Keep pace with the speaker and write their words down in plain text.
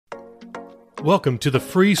Welcome to the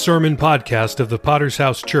free sermon podcast of the Potter's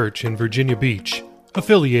House Church in Virginia Beach,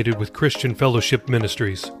 affiliated with Christian Fellowship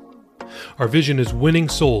Ministries. Our vision is winning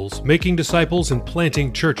souls, making disciples, and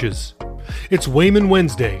planting churches. It's Wayman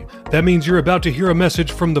Wednesday. That means you're about to hear a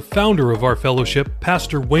message from the founder of our fellowship,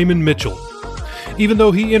 Pastor Wayman Mitchell. Even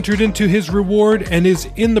though he entered into his reward and is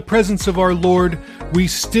in the presence of our Lord, we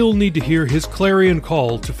still need to hear his clarion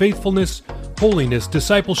call to faithfulness, holiness,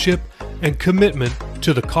 discipleship, and commitment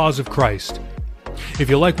to the cause of Christ. If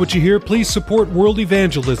you like what you hear, please support world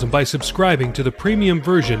evangelism by subscribing to the premium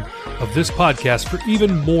version of this podcast for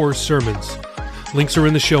even more sermons. Links are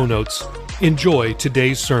in the show notes. Enjoy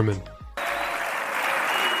today's sermon.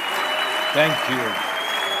 Thank you.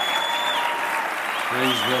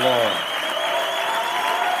 Praise the Lord.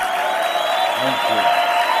 Thank you.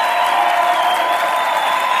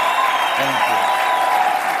 Thank you.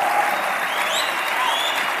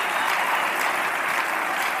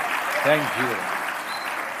 Thank you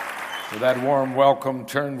for that warm welcome.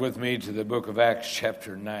 Turn with me to the book of Acts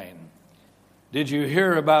chapter 9. Did you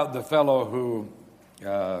hear about the fellow who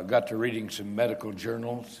got to reading some medical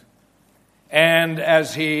journals? And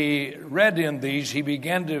as he read in these, he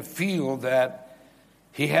began to feel that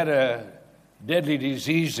he had a deadly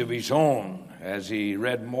disease of his own. As he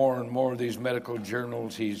read more and more of these medical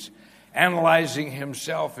journals, he's analyzing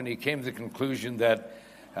himself, and he came to the conclusion that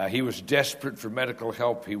he was desperate for medical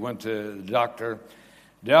help. He went to the doctor.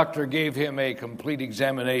 The doctor gave him a complete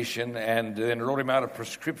examination and then wrote him out a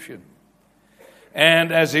prescription.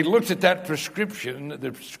 And as he looked at that prescription,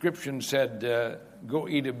 the prescription said, go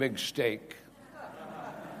eat a big steak.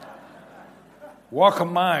 Walk a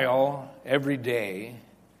mile every day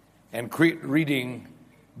and quit reading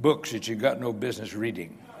books that you got no business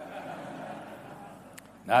reading.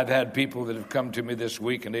 Now, I've had people that have come to me this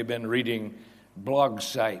week and they've been reading blog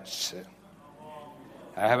sites.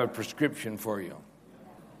 I have a prescription for you.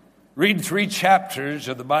 Read 3 chapters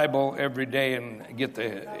of the Bible every day and get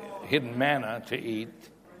the hidden manna to eat.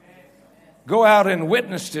 Go out and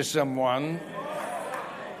witness to someone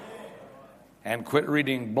and quit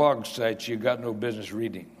reading blog sites you got no business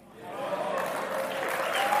reading.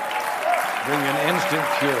 Bring an instant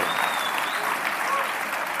cure.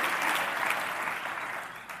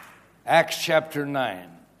 Acts chapter 9.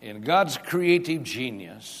 In God's creative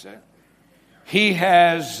genius, He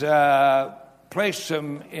has placed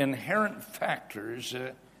some inherent factors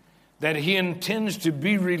that He intends to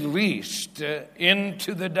be released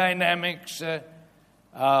into the dynamics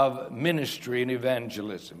of ministry and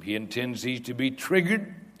evangelism. He intends these to be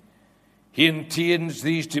triggered. He intends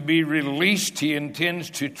these to be released. He intends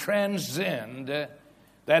to transcend,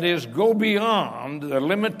 that is, go beyond the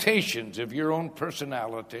limitations of your own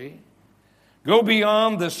personality. Go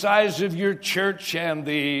beyond the size of your church and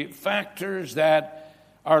the factors that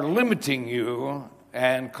are limiting you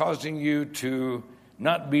and causing you to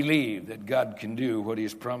not believe that God can do what He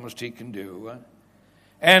has promised He can do.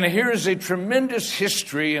 And here's a tremendous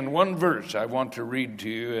history in one verse I want to read to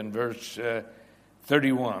you in verse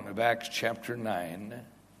 31 of Acts chapter 9.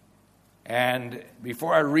 And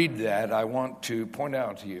before I read that, I want to point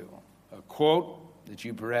out to you a quote that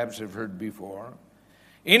you perhaps have heard before.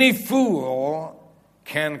 Any fool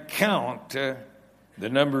can count the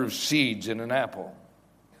number of seeds in an apple,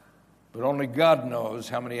 but only God knows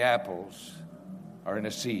how many apples are in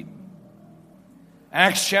a seed.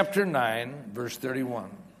 Acts chapter 9, verse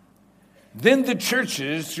 31. Then the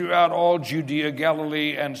churches throughout all Judea,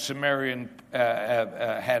 Galilee, and Samaria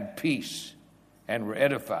had peace and were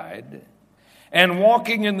edified, and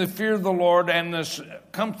walking in the fear of the Lord and the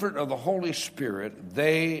comfort of the Holy Spirit,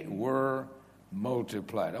 they were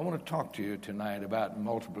multiplied. I want to talk to you tonight about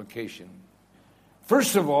multiplication.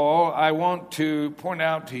 First of all, I want to point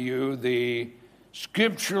out to you the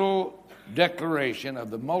scriptural declaration of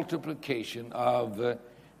the multiplication of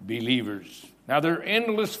believers. Now, there are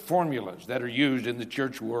endless formulas that are used in the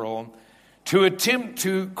church world to attempt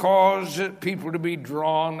to cause people to be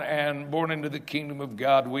drawn and born into the kingdom of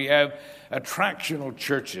God. We have attractional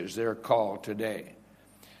churches, they're called today.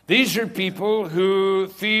 These are people who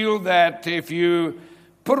feel that if you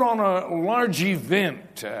put on a large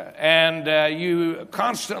event and you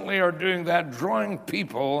constantly are doing that, drawing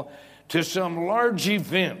people to some large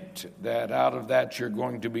event, that out of that you're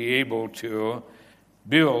going to be able to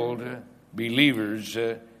build believers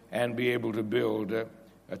and be able to build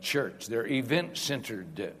a church. They're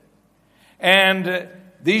event-centered. And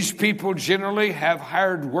these people generally have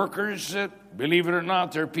hired workers. Believe it or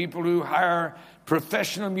not, there are people who hire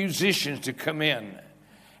professional musicians to come in.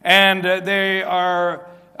 And they are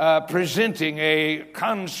presenting a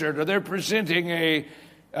concert, or they're presenting a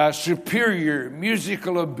superior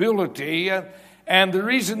musical ability. And the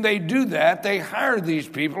reason they do that, they hire these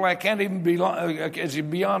people. I can't even it's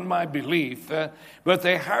beyond my belief. But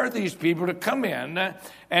they hire these people to come in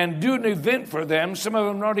and do an event for them. Some of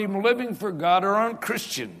them not even living for God or aren't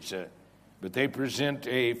Christians. But they present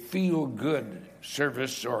a feel-good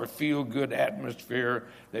service or a feel-good atmosphere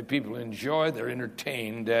that people enjoy. They're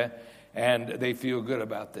entertained, and they feel good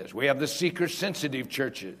about this. We have the seeker-sensitive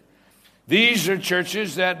churches. These are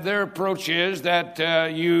churches that their approach is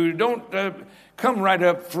that you don't come right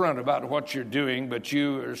up front about what you're doing, but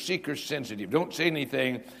you are seeker-sensitive. Don't say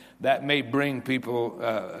anything that may bring people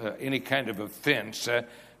any kind of offense,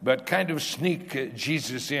 but kind of sneak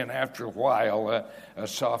Jesus in after a while, a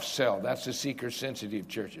soft sell. That's the seeker-sensitive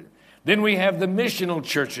churches. Then we have the missional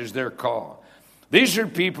churches, they're called. These are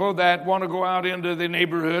people that want to go out into the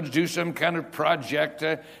neighborhoods, do some kind of project,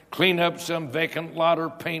 clean up some vacant lot or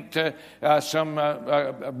paint some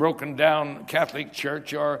broken down Catholic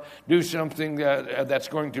church, or do something that's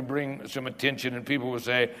going to bring some attention. And people will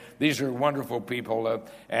say, these are wonderful people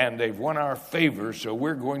and they've won our favor, so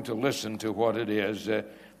we're going to listen to what it is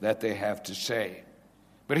that they have to say.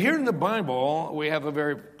 But here in the Bible, we have a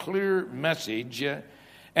very clear message.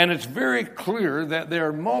 And it's very clear that there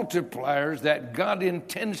are multipliers that God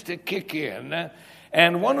intends to kick in.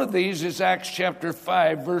 And one of these is Acts chapter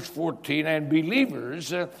 5, verse 14. And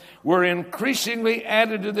believers were increasingly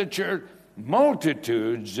added to the church,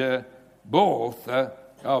 multitudes both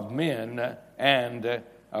of men and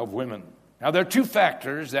of women. Now, there are two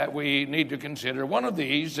factors that we need to consider. One of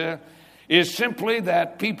these is simply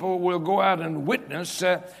that people will go out and witness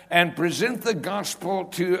and present the gospel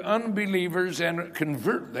to unbelievers and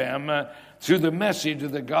convert them through the message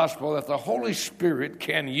of the gospel that the Holy Spirit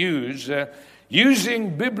can use,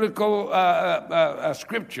 using biblical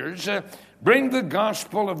scriptures, bring the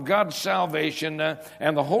gospel of God's salvation,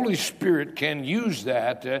 and the Holy Spirit can use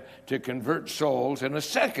that to convert souls. And the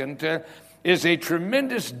second is a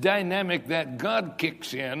tremendous dynamic that God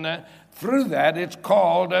kicks in. Through that, it's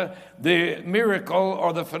called the miracle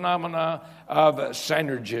or the phenomena of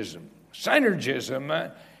synergism.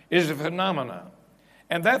 Synergism is a phenomena.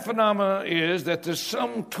 And that phenomena is that the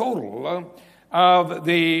sum total of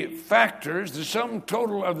the factors, the sum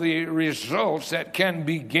total of the results that can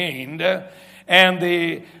be gained, and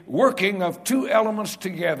the working of two elements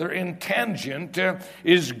together in tangent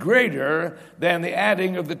is greater than the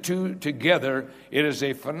adding of the two together. It is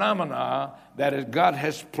a phenomena that God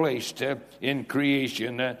has placed in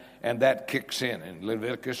creation, and that kicks in. In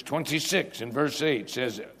Leviticus 26 in verse 8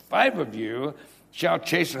 says, 5 of you shall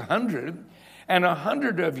chase 100, and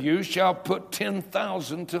 100 of you shall put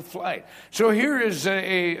 10,000 to flight. So here is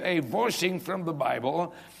a voicing from the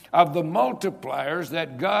Bible of the multipliers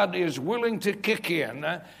that God is willing to kick in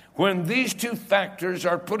when these two factors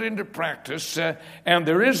are put into practice, and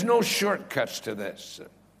there is no shortcuts to this.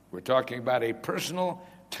 We're talking about a personal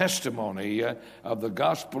testimony of the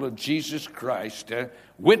gospel of Jesus Christ,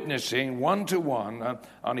 witnessing one-to-one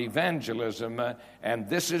on evangelism, and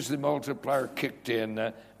this is the multiplier kicked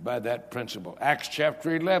in by that principle. Acts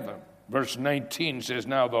chapter 11, verse 19 says,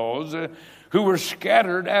 now those who were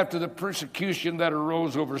scattered after the persecution that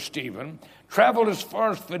arose over Stephen traveled as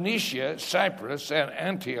far as Phoenicia, Cyprus, and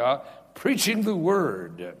Antioch, preaching the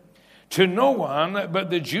word to no one but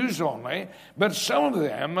the Jews only. But some of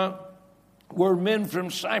them were men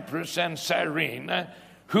from Cyprus and Cyrene,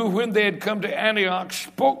 who, when they had come to Antioch,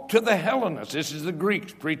 spoke to the Hellenists. This is the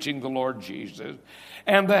Greeks preaching the Lord Jesus.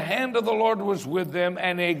 And the hand of the Lord was with them,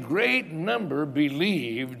 and a great number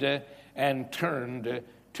believed and turned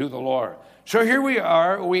to the Lord. So here we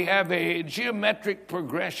are. We have a geometric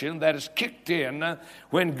progression that is kicked in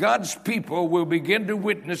when God's people will begin to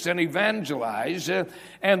witness and evangelize,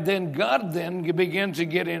 and then God then begins to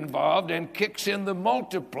get involved and kicks in the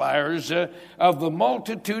multipliers of the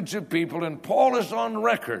multitudes of people. And Paul is on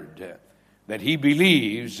record that he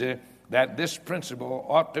believes that this principle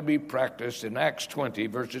ought to be practiced in Acts 20,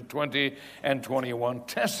 verses 20 and 21,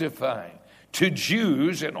 testifying to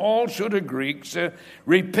Jews and also to Greeks,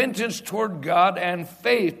 repentance toward God and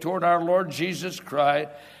faith toward our Lord Jesus Christ,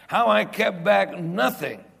 how I kept back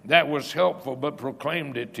nothing that was helpful, but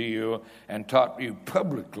proclaimed it to you and taught you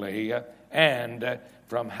publicly and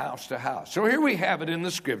from house to house. So here we have it in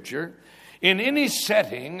the Scripture. In any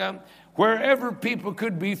setting, wherever people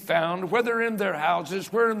could be found, whether in their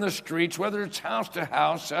houses, whether in the streets, whether it's house to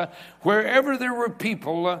house, wherever there were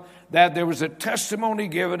people, that there was a testimony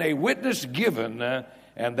given, a witness given,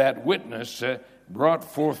 and that witness brought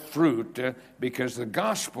forth fruit, because the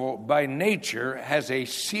gospel by nature has a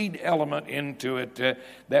seed element into it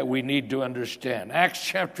that we need to understand. Acts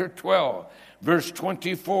chapter 12, verse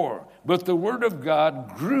 24. But the word of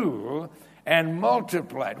God grew and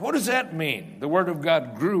multiplied. What does that mean? The word of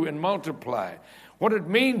God grew and multiplied. What it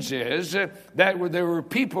means is that there were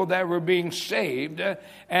people that were being saved,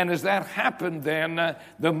 and as that happened then,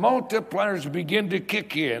 the multipliers begin to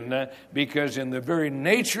kick in, because in the very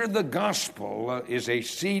nature of the gospel is a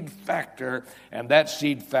seed factor, and that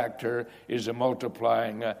seed factor is a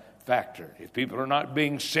multiplying factor. If people are not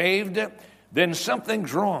being saved, then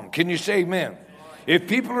something's wrong. Can you say amen? If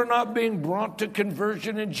people are not being brought to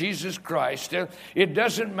conversion in Jesus Christ, it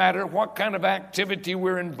doesn't matter what kind of activity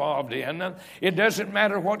we're involved in. It doesn't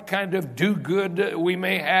matter what kind of do-good we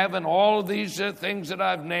may have, and all of these things that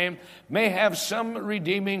I've named may have some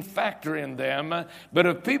redeeming factor in them. But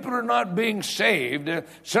if people are not being saved,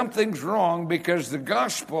 something's wrong, because the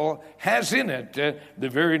gospel has in it the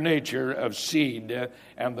very nature of seed.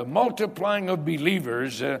 And the multiplying of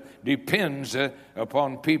believers depends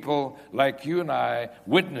upon people like you and I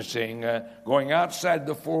witnessing, going outside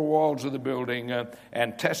the four walls of the building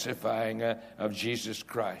and testifying of Jesus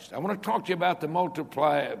Christ. I want to talk to you about the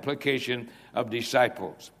multiplication of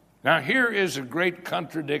disciples. Now, here is a great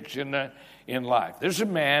contradiction in life. There's a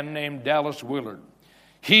man named Dallas Willard.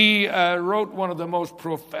 He wrote one of the most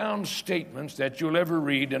profound statements that you'll ever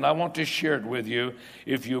read, and I want to share it with you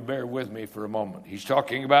if you'll bear with me for a moment. He's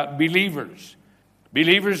talking about believers.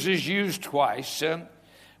 Believers is used twice,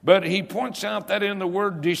 but he points out that in the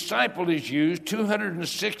word disciple is used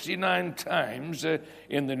 269 times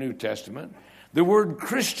in the New Testament. The word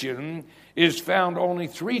Christian is found only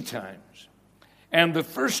 3 times. And the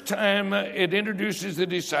first time it introduces the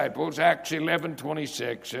disciples, Acts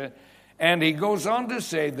 11:26, and he goes on to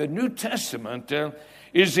say the New Testament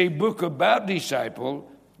is a book about disciples,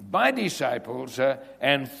 by disciples,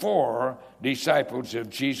 and for disciples of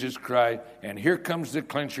Jesus Christ. And here comes the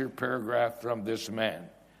clincher paragraph from this man.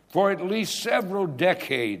 For at least several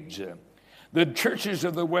decades, the churches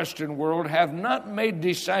of the Western world have not made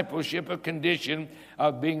discipleship a condition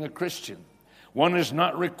of being a Christian. One is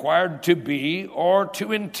not required to be or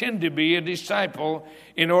to intend to be a disciple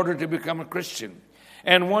in order to become a Christian.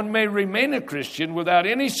 And one may remain a Christian without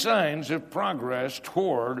any signs of progress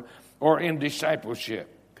toward or in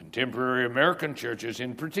discipleship. Contemporary American churches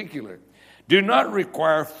in particular do not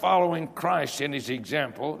require following Christ in his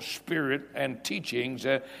example, spirit, and teachings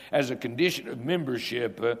as a condition of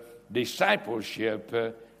membership. Discipleship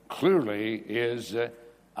clearly is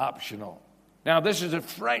optional. Now, this is a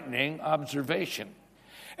frightening observation.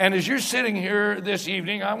 And as you're sitting here this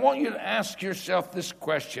evening, I want you to ask yourself this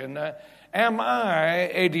question: am I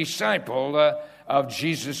a disciple of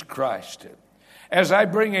Jesus Christ? As I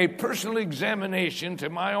bring a personal examination to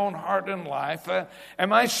my own heart and life,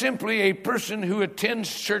 am I simply a person who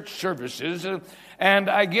attends church services and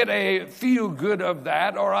I get a feel good of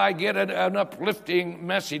that, or I get an uplifting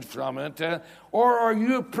message from it? Or are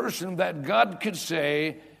you a person that God could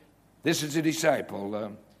say, this is a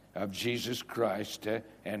disciple of Jesus Christ?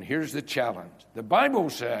 And here's the challenge. The Bible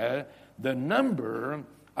says the number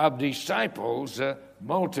of disciples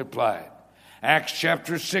multiplied. Acts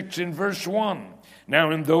chapter 6 and verse 1.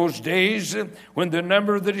 Now in those days when the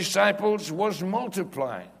number of the disciples was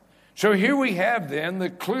multiplying. So here we have then the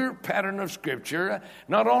clear pattern of Scripture.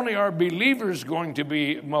 Not only are believers going to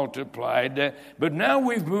be multiplied, but now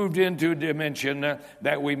we've moved into a dimension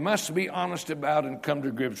that we must be honest about and come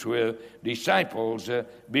to grips with: disciples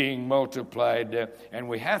being multiplied. And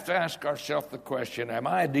we have to ask ourselves the question, am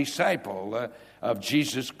I a disciple of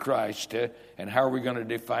Jesus Christ? And how are we going to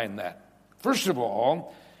define that? First of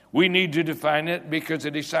all, we need to define it because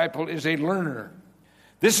a disciple is a learner.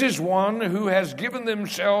 This is one who has given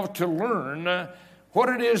themselves to learn what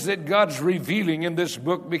it is that God's revealing in this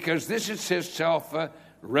book, because this is his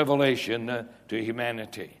self-revelation to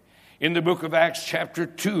humanity. In the book of Acts chapter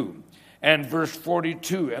 2 and verse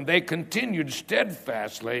 42, and they continued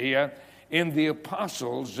steadfastly in the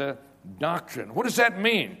apostles' doctrine. What does that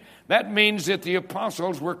mean? That means that the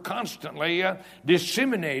apostles were constantly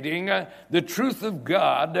disseminating the truth of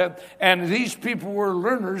God, and these people were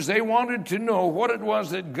learners. They wanted to know what it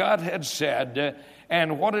was that God had said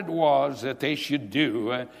and what it was that they should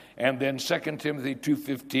do. And then 2 Timothy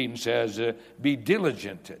 2:15 says, be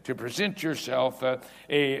diligent to present yourself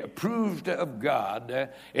approved of God,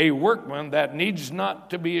 a workman that needs not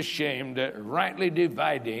to be ashamed, rightly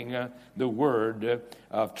dividing the word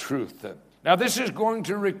of truth. Now, this is going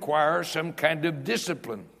to require some kind of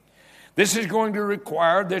discipline. This is going to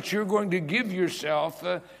require that you're going to give yourself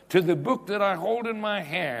to the book that I hold in my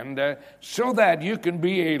hand so that you can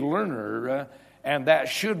be a learner, and that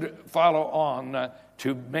should follow on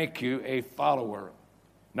to make you a follower.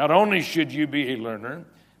 Not only should you be a learner,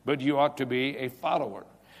 but you ought to be a follower.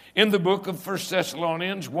 In the book of 1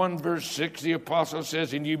 Thessalonians 1 verse 6, the apostle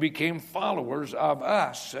says, and you became followers of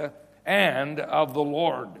us and of the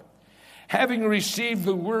Lord, having received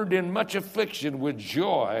the word in much affliction with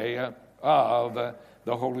joy of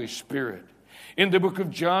the Holy Spirit. In the book of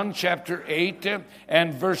John, chapter 8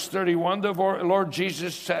 and verse 31, the Lord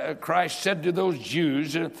Jesus Christ said to those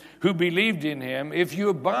Jews who believed in him, if you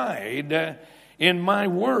abide in my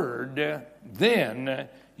word, then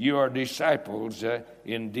you are disciples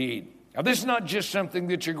indeed. Now, this is not just something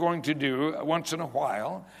that you're going to do once in a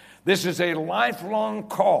while. This is a lifelong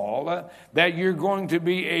call that you're going to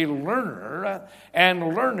be a learner,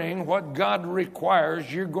 and learning what God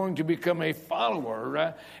requires, you're going to become a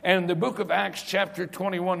follower. And the book of Acts chapter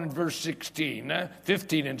 21 and verse 15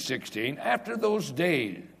 and 16, after those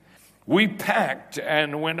days, we packed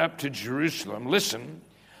and went up to Jerusalem. Listen,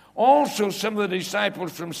 also some of the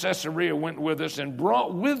disciples from Caesarea went with us and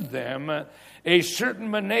brought with them a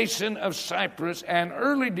certain Manason of Cyprus, an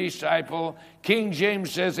early disciple, King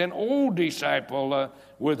James says, an old disciple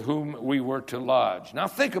with whom we were to lodge. Now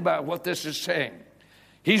think about what this is saying.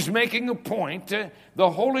 He's making a point.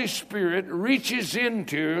 The Holy Spirit reaches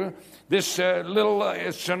into this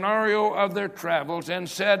little scenario of their travels and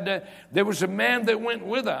said, there was a man that went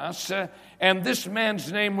with us, and this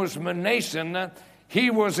man's name was Manason. He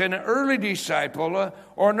was an early disciple,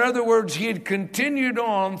 or in other words, he had continued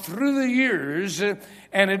on through the years,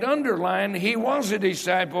 and it underlined he was a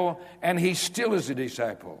disciple, and he still is a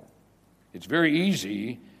disciple. It's very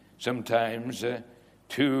easy sometimes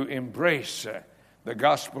to embrace the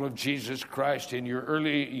gospel of Jesus Christ in your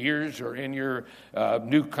early years or in your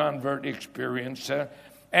new convert experience.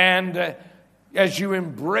 And as you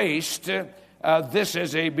embraced this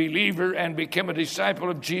as a believer and become a disciple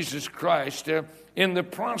of Jesus Christ, in the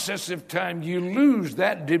process of time, you lose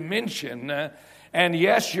that dimension. And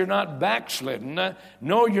yes, you're not backslidden.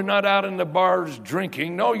 No, you're not out in the bars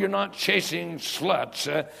drinking. No, you're not chasing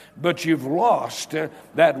sluts. But you've lost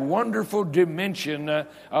that wonderful dimension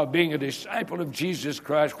of being a disciple of Jesus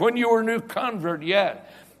Christ. When you were a new convert,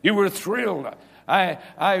 you were thrilled.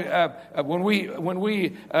 When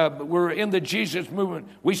we were in the Jesus movement,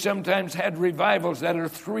 we sometimes had revivals that are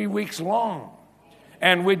 3 weeks long.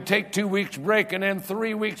 And we'd take 2 weeks break and then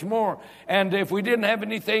 3 weeks more. And if we didn't have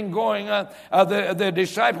anything going, the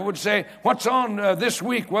disciple would say, what's on this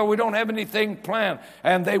week? Well, we don't have anything planned.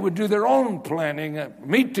 And they would do their own planning,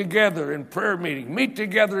 meet together in prayer meeting, meet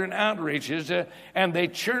together in outreaches. And they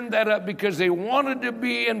churned that up because they wanted to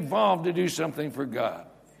be involved to do something for God.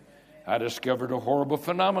 I discovered a horrible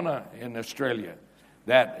phenomenon in Australia,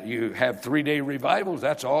 that you have 3-day revivals.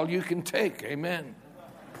 That's all you can take. Amen.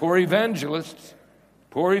 Poor evangelists.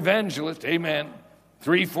 Poor evangelist, amen.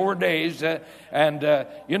 3-4 days.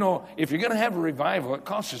 You know, if you're going to have a revival, it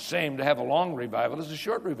costs the same to have a long revival as a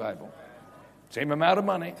short revival. Same amount of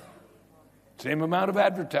money, same amount of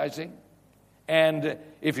advertising. And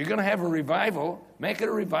if you're going to have a revival, make it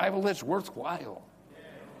a revival that's worthwhile.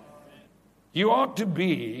 You ought to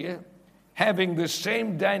be having the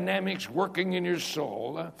same dynamics working in your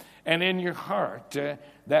soul and in your heart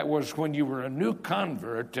that was when you were a new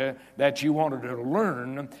convert, that you wanted to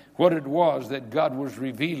learn what it was that God was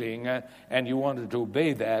revealing, and you wanted to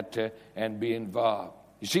obey that and be involved.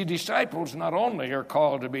 You see, disciples not only are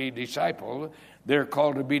called to be disciples, they're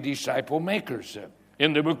called to be disciple makers.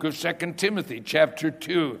 In the book of 2 Timothy, chapter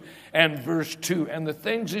 2 and verse 2, and the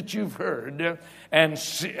things that you've heard and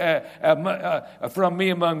from me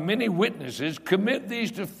among many witnesses, commit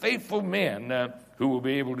these to faithful men who will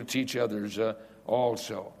be able to teach others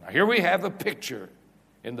also. Now, here we have a picture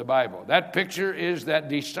in the Bible. That picture is that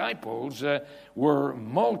disciples were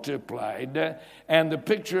multiplied, and the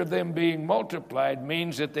picture of them being multiplied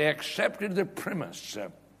means that they accepted the premise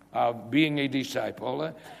of being a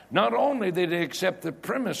disciple. Not only did they accept the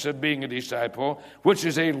premise of being a disciple, which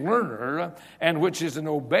is a learner and which is an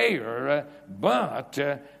obeyer, but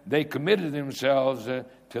they committed themselves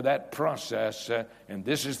to that process. And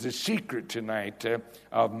this is the secret tonight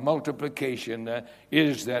of multiplication,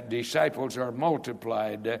 is that disciples are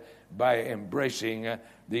multiplied by embracing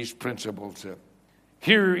these principles.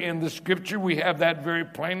 Here in the scripture, we have that very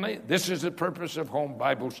plainly. This is the purpose of home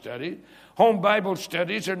Bible study. Home Bible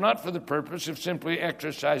studies are not for the purpose of simply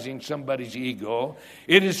exercising somebody's ego.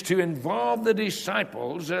 It is to involve the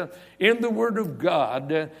disciples in the Word of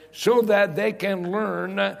God so that they can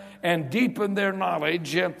learn and deepen their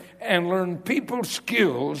knowledge and learn people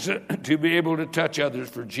skills to be able to touch others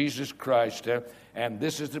for Jesus Christ. And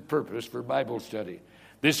this is the purpose for Bible study.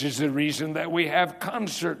 This is the reason that we have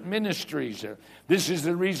concert ministries. This is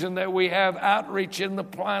the reason that we have outreach in the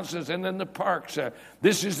plazas and in the parks.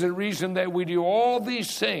 This is the reason that we do all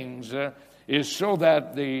these things, is so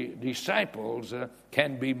that the disciples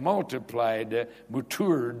can be multiplied,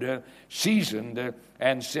 matured, seasoned,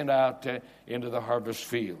 and sent out into the harvest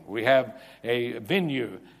field. We have a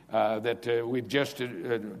venue that we've just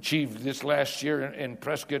achieved this last year in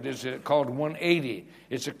Prescott. Is called 180.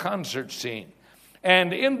 It's a concert scene.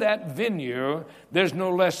 And in that venue, there's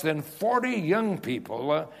no less than 40 young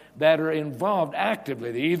people that are involved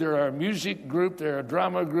actively. They either are a music group, they're a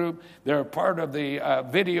drama group, they're a part of the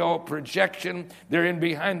video projection, they're in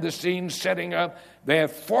behind the scenes setting up. They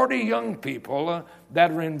have 40 young people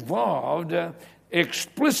that are involved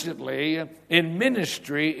explicitly in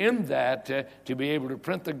ministry in that to be able to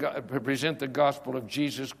present the gospel of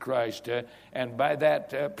Jesus Christ. And by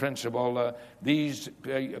that principle, these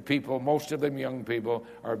people, most of them young people,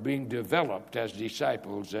 are being developed as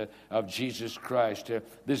disciples of Jesus Christ.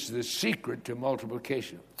 This is the secret to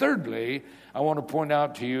multiplication. Thirdly, I want to point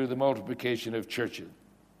out to you the multiplication of churches.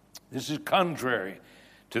 This is contrary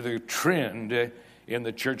to the trend in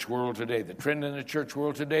the church world today. The trend in the church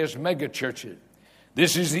world today is mega churches.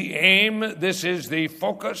 This is the aim, this is the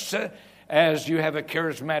focus. As you have a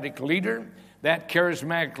charismatic leader, that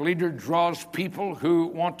charismatic leader draws people who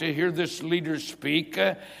want to hear this leader speak.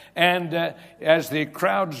 And as the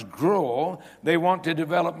crowds grow, they want to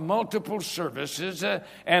develop multiple services.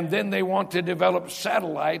 And then they want to develop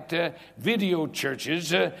satellite video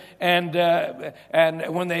churches. And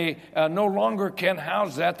when they no longer can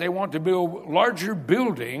house that, they want to build larger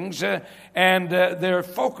buildings. And their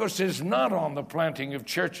focus is not on the planting of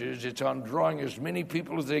churches. It's on drawing as many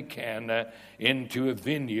people as they can into a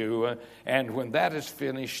venue. And when that is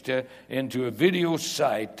finished, into a video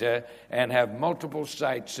site, and have multiple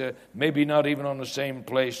sites, maybe not even on the same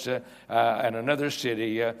place, in another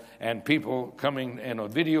city, and people coming in a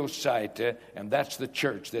video site, and that's the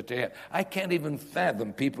church that they have. I can't even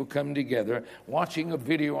fathom people coming together, watching a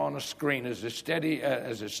video on a screen as a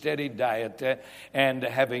steady diet, and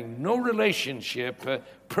having no relationship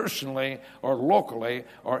personally or locally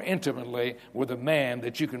or intimately with a man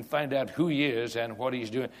that you can find out who he is and what he's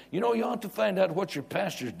doing. You know, you ought to find out what your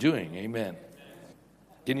pastor's doing. Amen.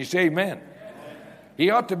 Can you say amen?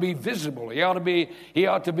 He ought to be visible. He ought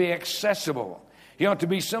to be accessible. He ought to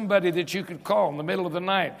be somebody that you could call in the middle of the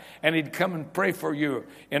night and he'd come and pray for you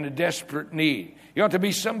in a desperate need. He ought to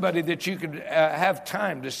be somebody that you could have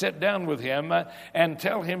time to sit down with him and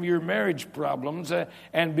tell him your marriage problems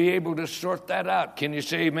and be able to sort that out. Can you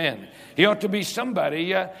say amen? He ought to be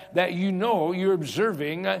somebody that you know, you're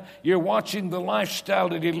observing, you're watching the lifestyle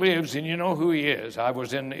that he lives, and you know who he is. I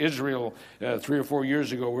was in Israel 3 or 4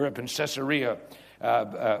 years ago. We're up in Caesarea,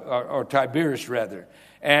 or Tiberias rather.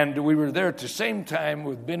 And we were there at the same time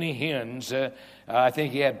with Benny Hinn. I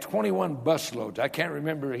think he had 21 busloads. I can't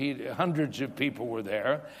remember. Hundreds of people were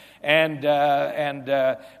there. And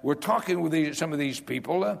we're talking with some of these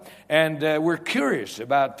people, and we're curious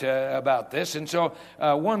about this. And so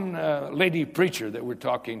one lady preacher that we're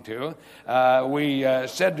talking to, we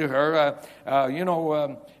said to her,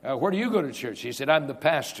 where do you go to church? She said, I'm the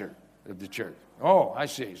pastor of the church. Oh, I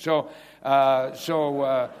see. So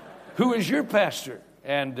who is your pastor?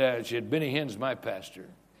 And she said, Benny Hinn's my pastor.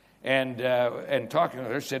 And talking to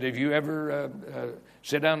her, said, have you ever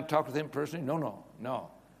sit down and talk with him personally? No.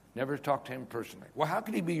 Never talked to him personally. Well, how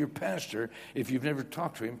can he be your pastor if you've never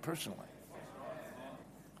talked to him personally?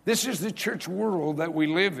 This is the church world that we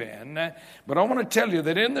live in. But I want to tell you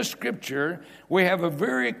that in the Scripture, we have a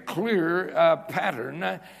very clear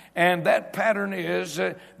pattern. And that pattern is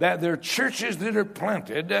that there are churches that are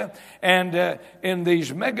planted. And in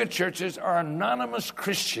these mega churches are anonymous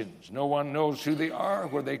Christians. No one knows who they are,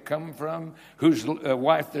 where they come from, whose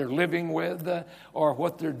wife they're living with, or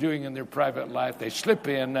what they're doing in their private life. They slip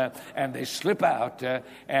in and they slip out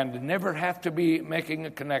and never have to be making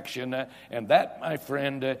a connection. And that, my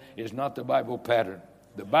friend, is not the Bible pattern.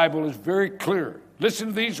 The Bible is very clear. Listen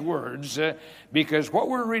to these words, because what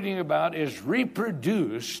we're reading about is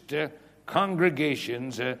reproduced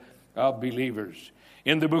congregations of believers.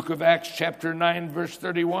 In the book of Acts chapter 9, verse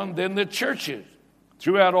 31, then the churches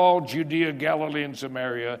throughout all Judea, Galilee, and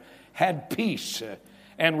Samaria had peace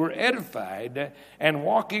and were edified, and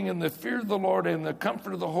walking in the fear of the Lord and the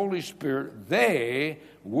comfort of the Holy Spirit, they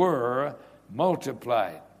were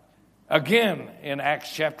multiplied. Again, in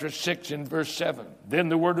Acts chapter 6 and verse 7, then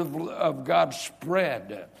the word of God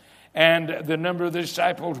spread, and the number of the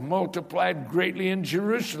disciples multiplied greatly in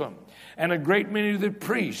Jerusalem. and a great many of the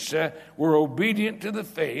priests were obedient to the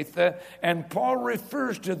faith. And Paul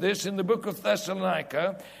refers to this in the book of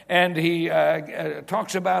Thessalonica, and he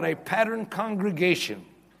talks about a pattern congregation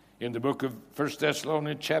in the book of 1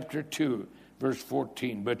 Thessalonians chapter 2, verse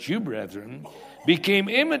 14. But you, brethren, became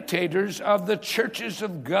imitators of the churches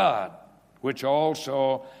of God, which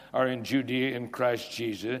also are in Judea in Christ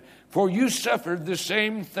Jesus. For you suffered the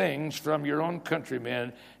same things from your own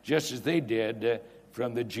countrymen, just as they did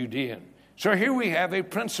from the Judean. So here we have a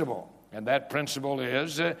principle, and that principle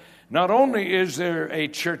is not only is there a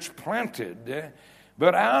church planted,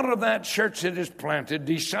 but out of that church that is planted,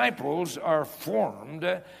 disciples are formed.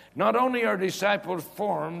 Not only are disciples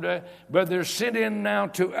formed, but they're sent in now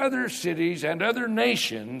to other cities and other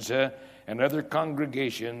nations, and other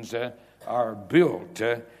congregations are built.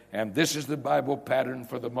 And this is the Bible pattern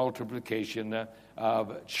for the multiplication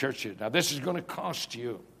of churches. Now, this is going to cost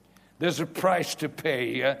you. There's a price to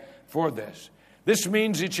pay for this. This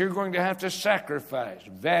means that you're going to have to sacrifice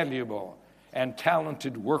valuable and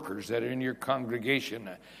talented workers that are in your congregation.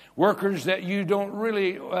 Workers that you don't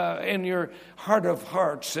really, in your heart of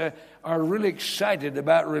hearts, are really excited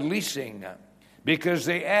about releasing, because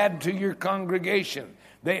they add to your congregation.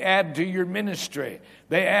 They add to your ministry.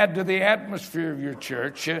 They add to the atmosphere of your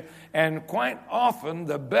church. And quite often,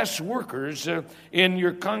 the best workers in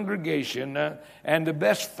your congregation and the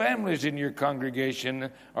best families in your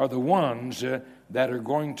congregation are the ones that are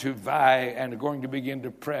going to vie and are going to begin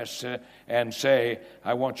to press and say,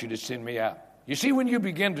 I want you to send me out. You see, when you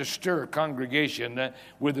begin to stir a congregation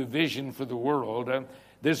with a vision for the world,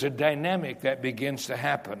 there's a dynamic that begins to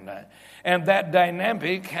happen. And that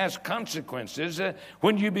dynamic has consequences.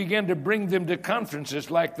 When you begin to bring them to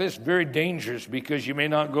conferences like this, very dangerous, because you may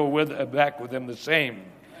not go back with them the same.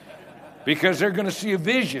 Because they're going to see a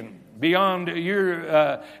vision beyond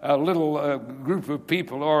your little group of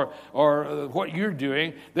people or what you're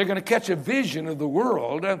doing. They're going to catch a vision of the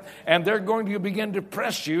world, and they're going to begin to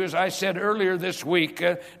press you. As I said earlier this week,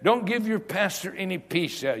 don't give your pastor any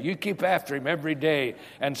peace. You keep after him every day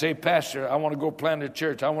and say, Pastor, I want to go plant a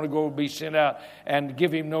church. I want to go be sent out, and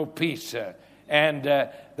give him no peace. And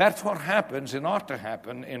that's what happens and ought to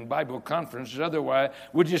happen in Bible conferences. Otherwise,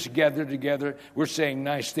 we'll just gather together. We're saying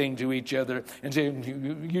nice things to each other and saying,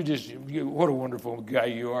 what a wonderful guy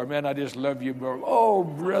you are. Man, I just love you, bro. Oh,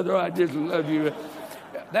 brother, I just love you.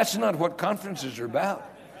 That's not what conferences are about.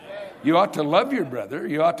 You ought to love your brother.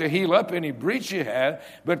 You ought to heal up any breach you have.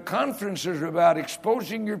 But conferences are about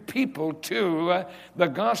exposing your people to the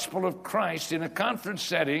gospel of Christ in a conference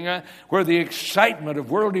setting where the excitement of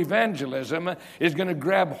world evangelism is going to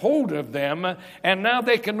grab hold of them. And now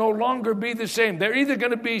they can no longer be the same. They're either going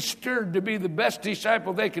to be stirred to be the best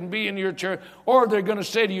disciple they can be in your church, or they're going to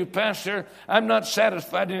say to you, Pastor, I'm not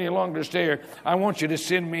satisfied any longer to stay here. I want you to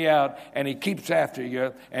send me out. And he keeps after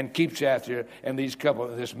you and keeps after you. And these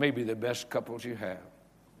couples, this may be the best couples you have.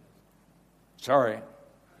 Sorry.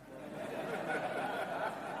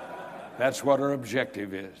 That's what our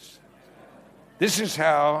objective is. This is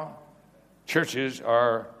how churches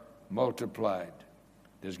are multiplied.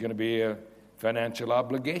 There's going to be a financial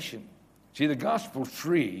obligation. See, the gospel's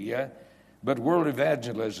free, but world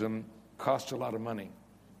evangelism costs a lot of money.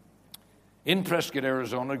 In Prescott,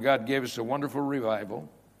 Arizona, God gave us a wonderful revival.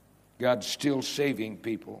 God's still saving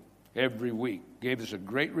people every week. Gave us a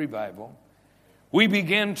great revival. We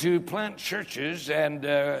began to plant churches, and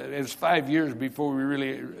it was 5 years before we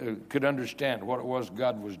really could understand what it was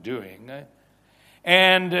God was doing.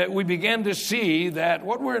 And we began to see that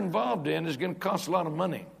what we're involved in is going to cost a lot of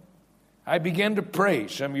money. I began to pray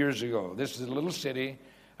some years ago. This is a little city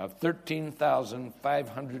of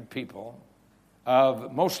 13,500 people,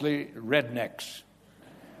 of mostly rednecks.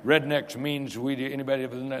 Rednecks means anybody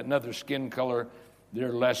with another skin color,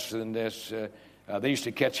 they're less than this. They used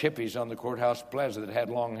to catch hippies on the courthouse plaza that had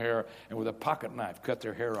long hair and with a pocket knife cut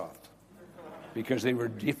their hair off because they were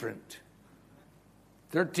different.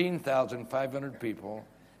 13,500 people.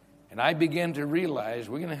 And I began to realize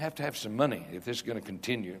we're going to have some money if this is going to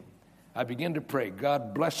continue. I began to pray,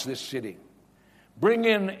 God bless this city. Bring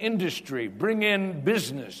in industry, bring in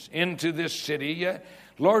business into this city.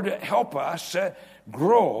 Lord, help us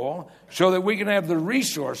grow so that we can have the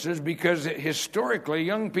resources, because historically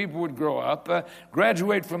young people would grow up,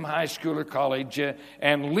 graduate from high school or college,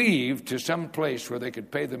 and leave to some place where they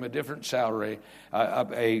could pay them a different salary,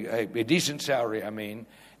 a decent salary,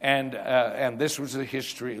 and this was the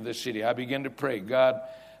history of the city. I began to pray, God,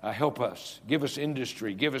 help us, give us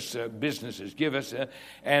industry, give us businesses, give us,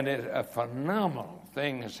 and a phenomenal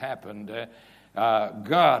thing has happened.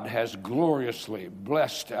 God has gloriously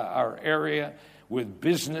blessed our area with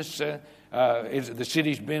business. The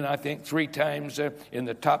city's been, I think, 3 times in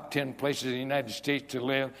the top 10 places in the United States to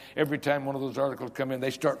live. Every time one of those articles come in,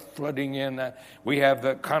 they start flooding in. We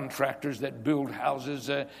have contractors that build houses.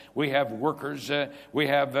 We have workers. We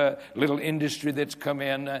have little industry that's come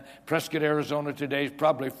in. Prescott, Arizona today is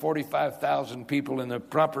probably 45,000 people in the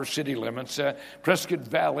proper city limits. Prescott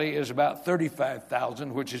Valley is about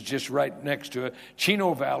 35,000, which is just right next to it.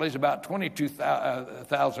 Chino Valley is about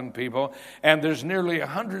 22,000 people. And there's nearly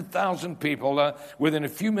 100,000 people within a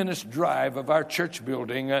few minutes' drive of our church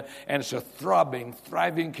building, and it's a throbbing,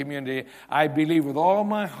 thriving community. I believe with all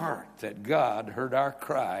my heart that God heard our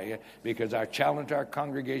cry because I challenged our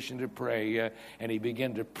congregation to pray, and He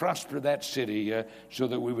began to prosper that city so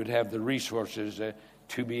that we would have the resources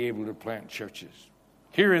to be able to plant churches.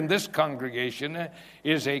 Here in this congregation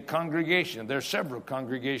is a congregation. There are several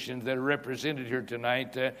congregations that are represented here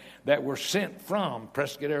tonight that were sent from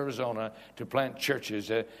Prescott, Arizona to plant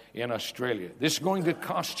churches in Australia. This is going to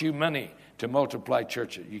cost you money to multiply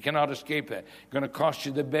churches. You cannot escape that. It's going to cost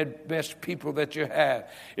you the best people that you have.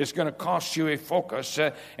 It's going to cost you a focus.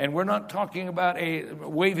 And we're not talking about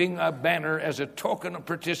waving a banner as a token of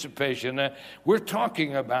participation. We're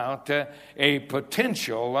talking about a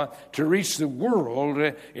potential to reach the world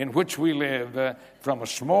in which we live. From a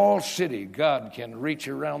small city, God can reach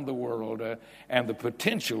around the world. And the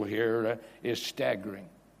potential here is staggering.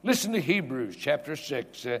 Listen to Hebrews chapter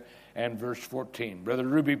 6 and verse 14. Brother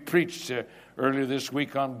Ruby preached earlier this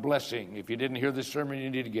week on blessing. If you didn't hear the sermon, you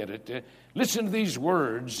need to get it. Listen to these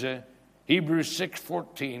words, Hebrews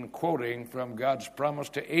 6:14, quoting from God's promise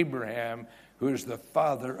to Abraham, who is the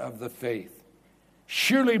father of the faith.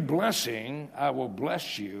 Surely blessing, I will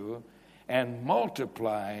bless you, and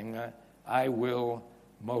multiplying, I will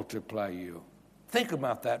multiply you. Think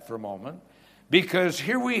about that for a moment. Because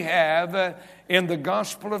here we have in the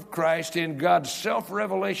gospel of Christ, in God's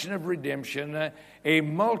self-revelation of redemption, a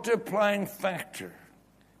multiplying factor.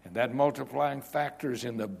 And that multiplying factor is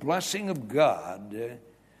in the blessing of God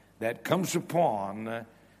that comes upon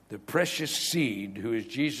the precious seed who is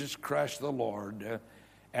Jesus Christ the Lord,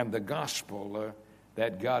 and the gospel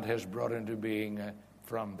that God has brought into being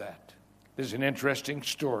from that. This is an interesting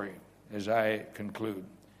story as I conclude.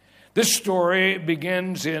 This story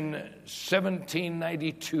begins in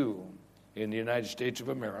 1792 in the United States of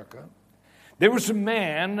America. There was a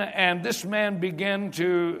man, and this man began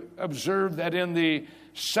to observe that in the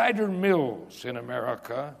cider mills in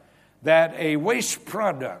America, that a waste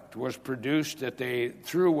product was produced that they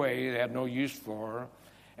threw away, they had no use for,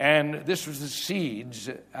 and this was the seeds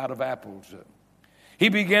out of apples. He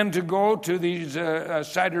began to go to these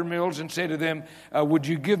cider mills and say to them, would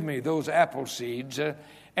you give me those apple seeds?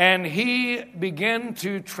 And he began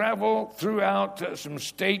to travel throughout some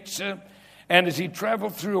states. And as he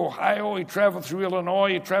traveled through Ohio, he traveled through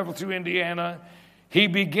Illinois, he traveled through Indiana, he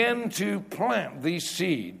began to plant these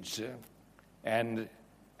seeds. And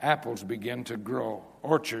apples began to grow.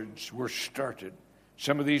 Orchards were started.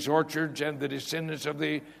 Some of these orchards and the descendants of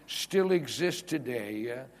them still exist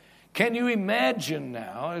today. Can you imagine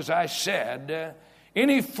now, as I said,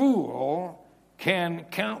 any fool can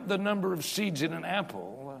count the number of seeds in an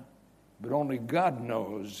apple, but only God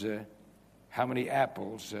knows how many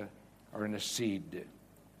apples are in a seed.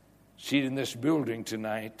 Seed in this building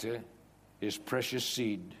tonight is precious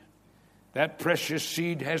seed. That precious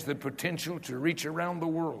seed has the potential to reach around the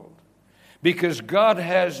world because God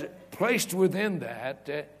has placed within that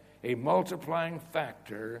a multiplying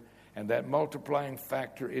factor, and that multiplying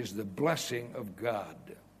factor is the blessing of God.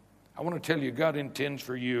 I want to tell you, God intends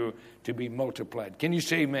for you to be multiplied. Can you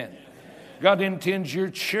say amen? God intends your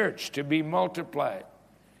church to be multiplied.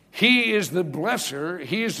 He is the blesser.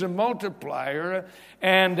 He is the multiplier.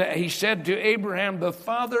 And he said to Abraham, the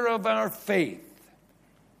father of our faith,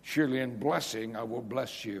 surely in blessing I will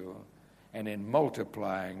bless you, and in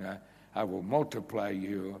multiplying I will multiply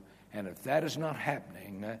you. And if that is not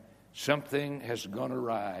happening, something has gone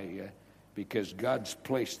awry because God's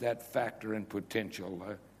placed that factor and potential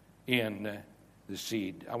in the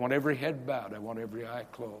seed. I want every head bowed. I want every eye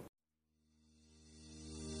closed.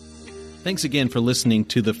 Thanks again for listening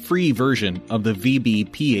to the free version of the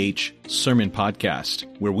VBPH Sermon Podcast,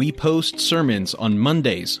 where we post sermons on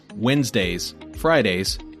Mondays, Wednesdays,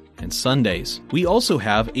 Fridays, and Sundays. We also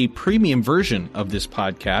have a premium version of this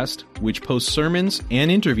podcast, which posts sermons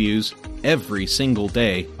and interviews every single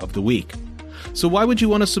day of the week. So why would you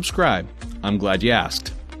want to subscribe? I'm glad you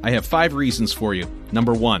asked. I have 5 reasons for you.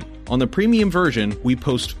 Number 1, on the premium version, we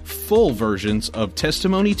post full versions of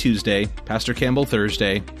Testimony Tuesday, Pastor Campbell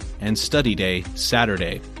Thursday, and Study Day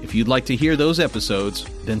Saturday. If you'd like to hear those episodes,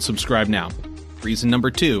 then subscribe now. Reason number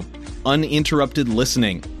 2, uninterrupted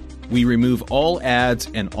listening. We remove all ads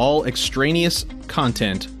and all extraneous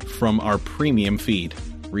content from our premium feed.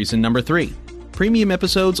 Reason number 3. Premium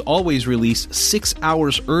episodes always release 6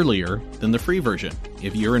 hours earlier than the free version.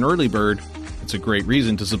 If you're an early bird, it's a great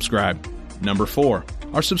reason to subscribe. Number 4.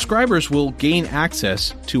 Our subscribers will gain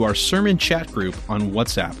access to our sermon chat group on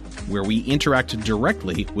WhatsApp, where we interact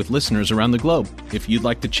directly with listeners around the globe. If you'd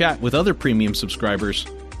like to chat with other premium subscribers,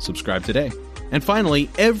 subscribe today. And finally,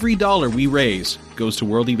 every dollar we raise goes to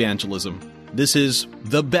world evangelism. This is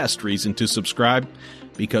the best reason to subscribe,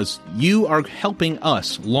 because you are helping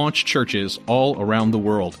us launch churches all around the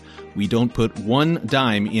world. We don't put one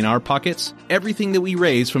dime in our pockets. Everything that we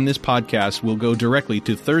raise from this podcast will go directly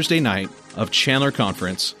to Thursday night of Chandler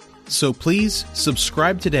Conference. So please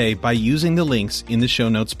subscribe today by using the links in the show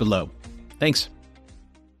notes below. Thanks.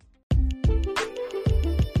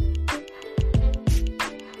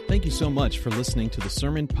 Thank you so much for listening to the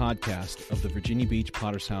sermon podcast of the Virginia Beach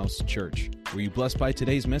Potter's House Church. Were you blessed by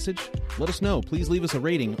today's message? Let us know. Please leave us a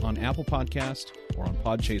rating on Apple Podcast or on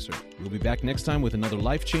Podchaser. We'll be back next time with another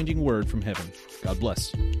life-changing word from heaven. God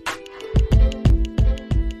bless.